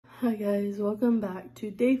Hi guys, welcome back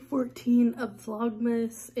to day 14 of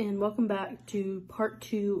Vlogmas and welcome back to part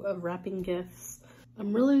 2 of wrapping gifts.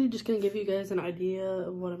 I'm really just going to give you guys an idea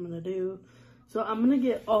of what I'm going to do. So I'm going to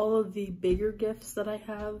get all of the bigger gifts that I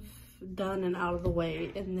have done and out of the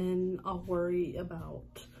way, and then I'll worry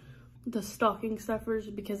about the stocking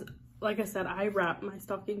stuffers because, like I said, I wrap my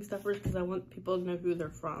stocking stuffers because I want people to know who they're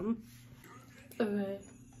from. Okay,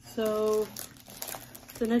 so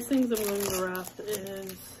the next things I'm going to wrap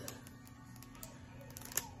is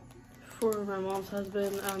for my mom's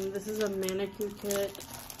husband. This is a manicure kit.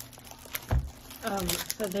 I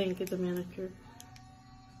think it's a manicure.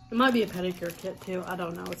 It might be a pedicure kit too. I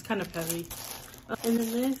don't know. It's kind of heavy. And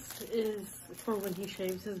then this is for when he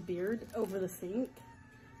shaves his beard over the sink,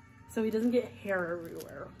 so he doesn't get hair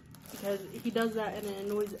everywhere, because he does that and it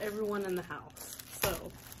annoys everyone in the house.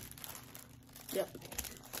 So, yep.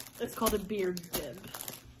 It's called a beard bib.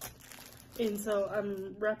 And so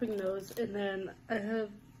I'm wrapping those, and then I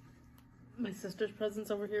have my sister's presents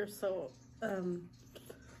over here, so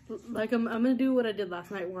like I'm gonna do what I did last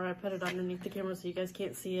night where I put it underneath the camera so you guys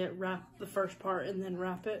can't see it, wrap the first part and then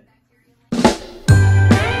wrap it.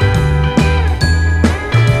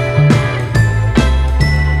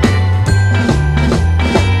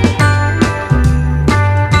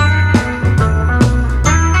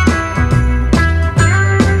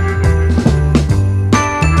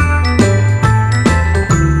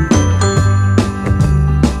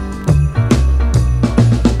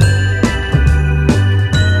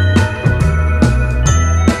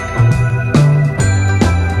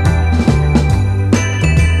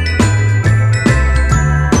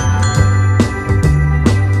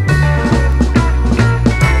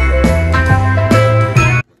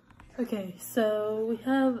 Okay, so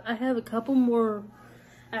I have a couple more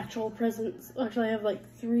actual presents. Actually, I have like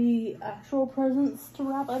 3 actual presents to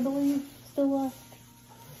wrap, I believe, still left.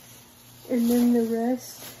 And then the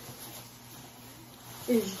rest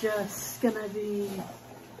is just gonna be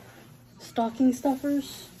stocking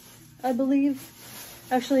stuffers, I believe.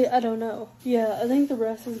 Actually, I don't know. Yeah, I think the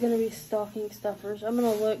rest is gonna be stocking stuffers. I'm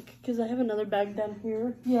gonna look, because I have another bag down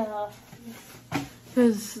here. Yeah.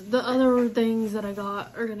 Because the other things that I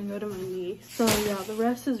got are going to go to my niece. So yeah, the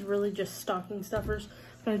rest is really just stocking stuffers.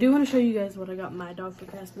 But I do want to show you guys what I got my dog for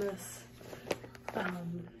Christmas.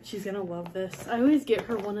 She's going to love this. I always get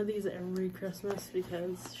her one of these every Christmas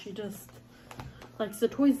because she just likes the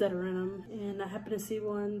toys that are in them. And I happen to see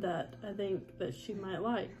one that I think that she might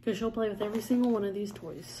like, because she'll play with every single one of these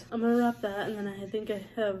toys. I'm going to wrap that, and then I think I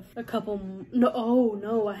have a couple...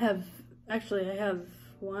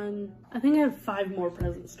 I have 5 more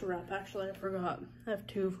presents to wrap. Actually, I forgot. I have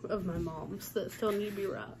 2 of my mom's that still need to be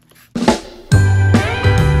wrapped.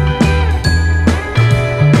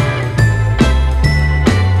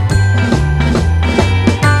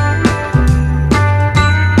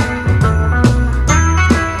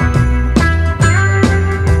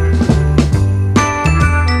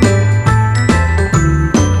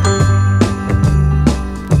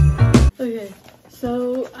 Okay,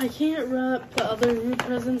 so I can't wrap the other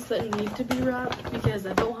presents that need to be wrapped because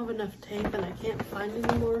I don't have enough tape and I can't find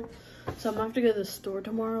any more. So I'm gonna have to go to the store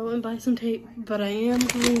tomorrow and buy some tape. But I am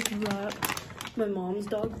going to wrap my mom's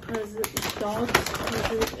dog present.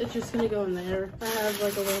 It's just gonna go in there. I have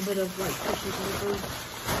like a little bit of like tissue paper.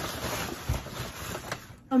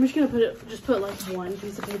 I'm just gonna put like 1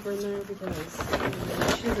 piece of paper in there because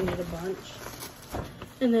she doesn't need a bunch.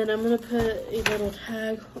 And then I'm gonna put a little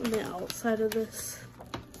tag on the outside of this,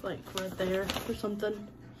 like right there or something.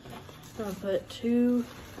 I'll put to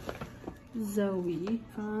Zoe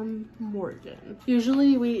from Morgan.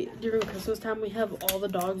 Usually during Christmas time, we have all the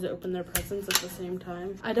dogs open their presents at the same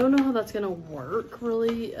time. I don't know how that's gonna work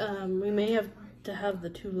really. We may have to have the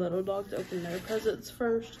 2 little dogs open their presents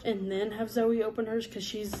first and then have Zoe open hers because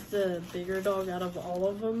she's the bigger dog out of all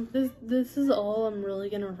of them. This is all I'm really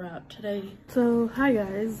gonna wrap today. So hi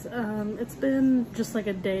guys, it's been just like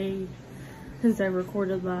a day since I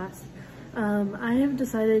recorded last. I have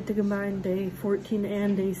decided to combine day 14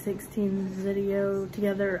 and day 16's video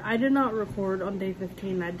together. I did not record on day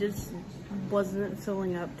 15. I just wasn't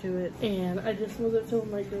feeling up to it, and I just wasn't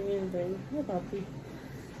feeling like doing anything. Hey puppy.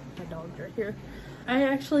 My dog's right here. I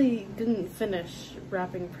actually didn't finish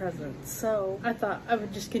wrapping presents, so I thought I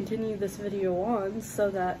would just continue this video on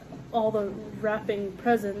so that all the wrapping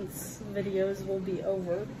presents videos will be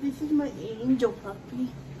over. This is my angel puppy.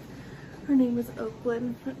 Her name is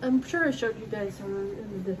Oakland. I'm sure I showed you guys her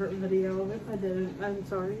in a different video. If I didn't, I'm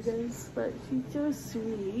sorry guys, but she's so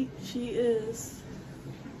sweet. She is,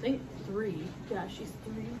 I think, 3. Yeah, she's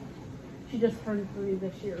 3. She just turned 3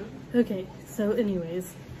 this year. Okay, so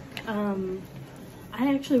anyways, I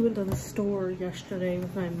I actually went to the store yesterday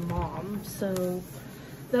with my mom, so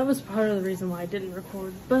that was part of the reason why I didn't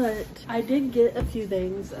record, but I did get a few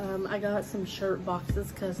things. I got some shirt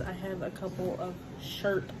boxes because I have a couple of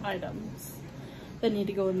shirt items that need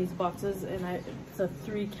to go in these boxes, and it's a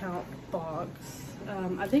 3-count box.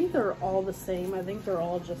 I think they're all the same. I think they're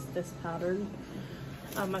all just this pattern.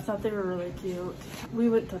 I thought they were really cute. We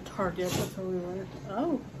went to Target, that's where we went.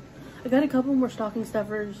 Oh, I got a couple more stocking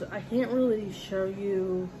stuffers. I can't really show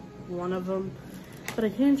you one of them, but I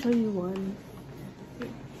can show you one.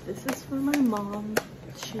 This is for my mom.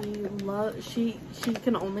 She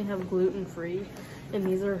can only have gluten-free, and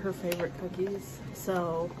these are her favorite cookies.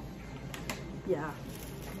 So yeah,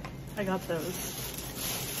 I got those.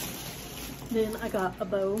 Then I got a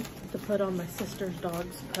bow to put on my sister's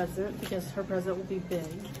dog's present because her present will be big.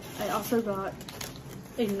 I also got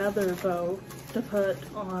another bow to put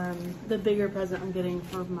on the bigger present I'm getting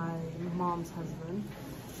for my mom's husband.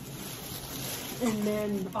 And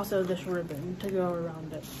then also this ribbon to go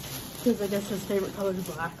around it, because I guess his favorite color is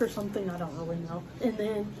black or something, I don't really know. And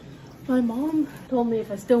then my mom told me if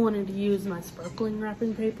I still wanted to use my sparkling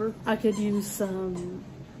wrapping paper, I could use some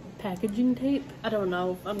packaging tape. I don't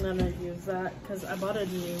know if I'm gonna use that because I bought a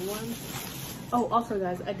new one. Oh, also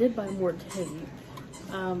guys, I did buy more tape.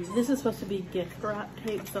 This is supposed to be gift wrap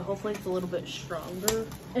tape, so hopefully it's a little bit stronger.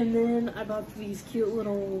 And then I bought these cute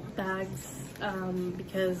little bags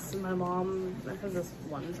because my mom has this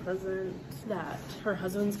one present that her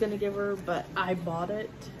husband's gonna give her, but I bought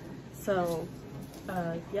it. So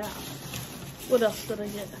yeah. What else did I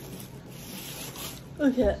get?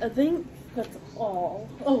 Okay, I think that's all.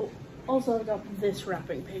 Oh, also I got this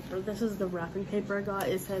wrapping paper. This is the wrapping paper I got.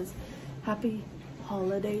 It says Happy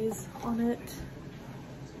Holidays on it.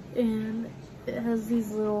 And it has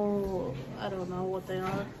these little, I don't know what they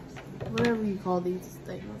are, whatever you call these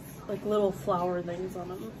things, like little flower things on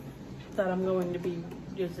them that I'm going to be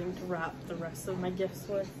using to wrap the rest of my gifts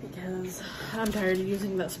with, because I'm tired of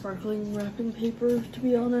using that sparkling wrapping paper, to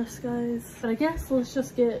be honest, guys. But I guess let's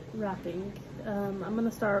just get wrapping. I'm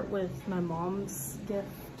gonna start with my mom's gift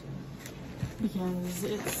because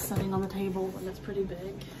it's sitting on the table and it's pretty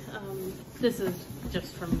big. This is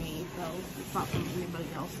just from me, so it's not from anybody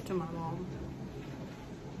else, to my mom.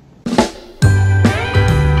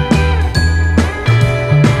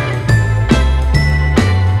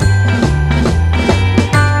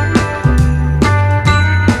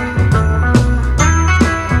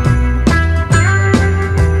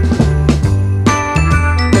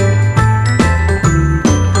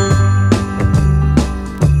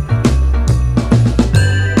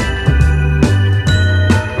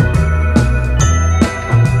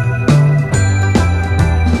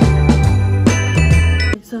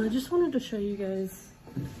 Show you guys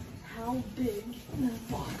how big this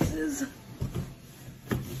box is.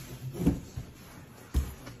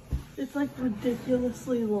 It's like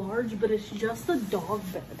ridiculously large, but it's just a dog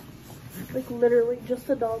bed. Like literally just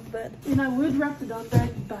a dog bed. And I would wrap the dog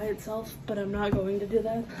bed by itself, but I'm not going to do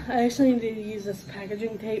that. I actually need to use this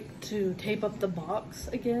packaging tape to tape up the box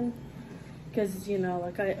again. Because, you know,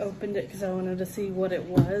 like I opened it because I wanted to see what it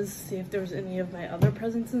was, see if there was any of my other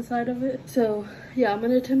presents inside of it. So yeah, I'm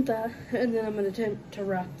going to attempt that, and then I'm going to attempt to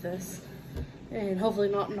wrap this and hopefully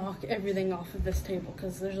not knock everything off of this table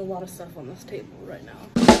because there's a lot of stuff on this table right now.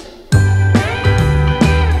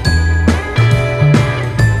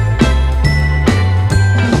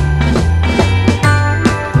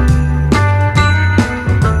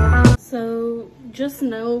 So just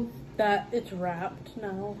know that it's wrapped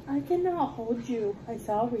now. I cannot hold you. I'm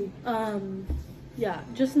sorry. Yeah,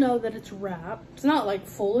 just know that it's wrapped. It's not like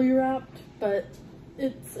fully wrapped, but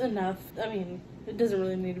it's enough. I mean, it doesn't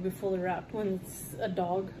really need to be fully wrapped. When it's a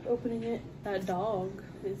dog opening it, that dog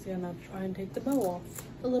is gonna try and take the bow off.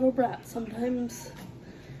 A little brat sometimes.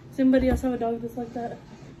 Does anybody else have a dog that's like that?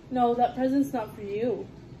 No, that present's not for you.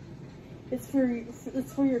 It's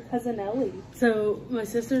for your cousin Ellie. So my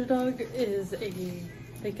sister's dog is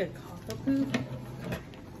like a cockapoo.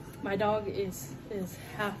 My dog is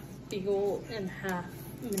half beagle and half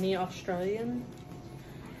mini Australian,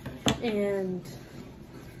 and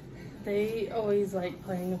they always like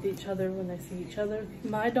playing with each other when they see each other.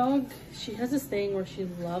 My dog, she has this thing where she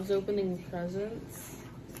loves opening presents.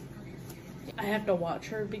 I have to watch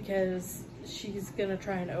her because she's gonna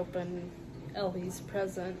try and open Ellie's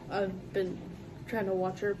present. I've been trying to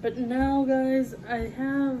watch her, but now guys, I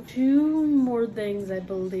have 2 more things I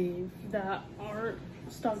believe that aren't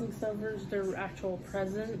stocking stuffers, they're actual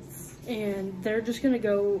presents, and they're just gonna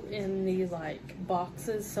go in these like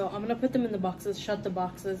boxes. So I'm gonna put them in the boxes, shut the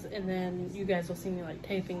boxes, and then you guys will see me like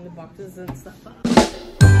taping the boxes and stuff up.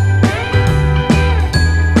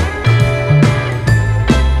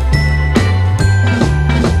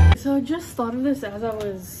 this as I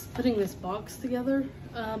was putting this box together.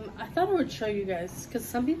 I thought I would show you guys because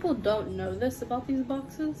some people don't know this about these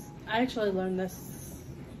boxes. I actually learned this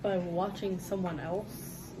by watching someone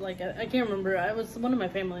else. Like, I can't remember. I was one of my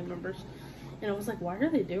family members, and I was like, why are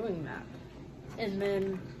they doing that? And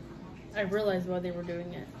then I realized why they were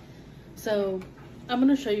doing it. So I'm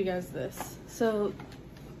gonna show you guys this. So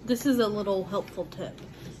this is a little helpful tip.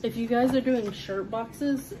 If you guys are doing shirt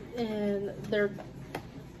boxes and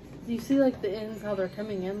you see like the ends, how they're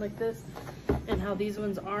coming in like this, and how these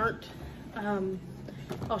ones aren't,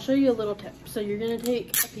 I'll show you a little tip. So you're gonna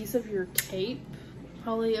take a piece of your tape,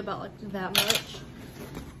 probably about like that much,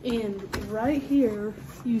 and right here,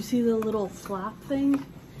 you see the little flap thing?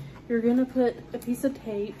 You're gonna put a piece of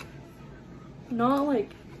tape, not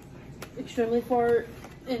like extremely far,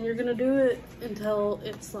 and you're gonna do it until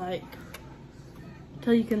it's like,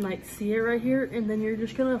 until you can like see it right here, and then you're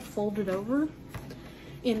just gonna fold it over.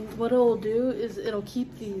 And what it'll do is it'll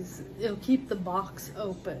keep the box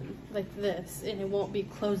open like this, and it won't be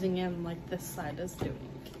closing in like this side is doing.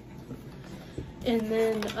 And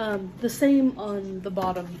then the same on the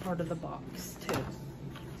bottom part of the box too.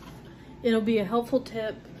 It'll be a helpful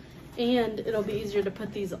tip, and it'll be easier to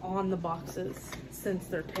put these on the boxes since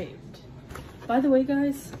they're taped. By the way,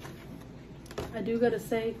 guys, I do gotta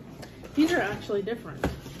say, these are actually different.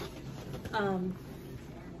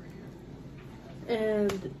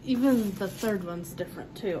 And even the third one's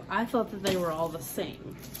different too. I thought that they were all the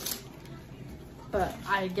same, but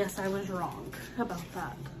I guess I was wrong about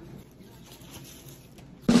that.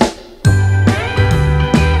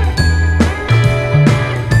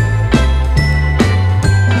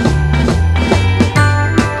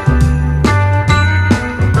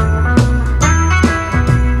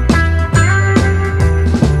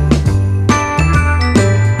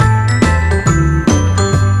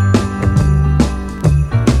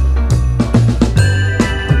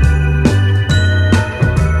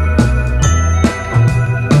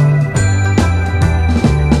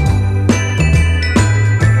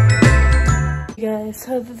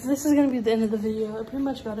 So this is going to be the end of the video. I pretty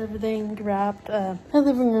much got everything wrapped. My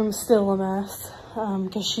living room is still a mess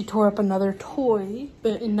because she tore up another toy,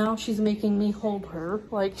 and now she's making me hold her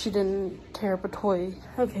like she didn't tear up a toy.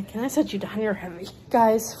 Okay, can I set you down? You're heavy.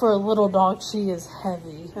 Guys, for a little dog, she is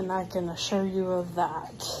heavy, and I can assure you of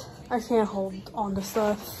that. I can't hold on to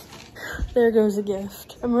stuff. There goes a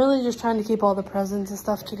gift. I'm really just trying to keep all the presents and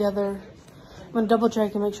stuff together. I'm going to double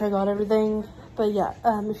check and make sure I got everything. But yeah,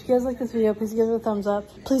 if you guys like this video, please give it a thumbs up.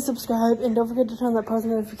 Please subscribe, and don't forget to turn that post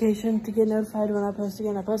notification to get notified when I post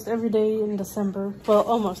again. I post every day in December. Well,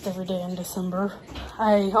 almost every day in December.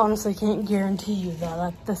 I honestly can't guarantee you that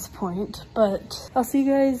at this point. But I'll see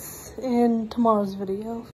you guys in tomorrow's video.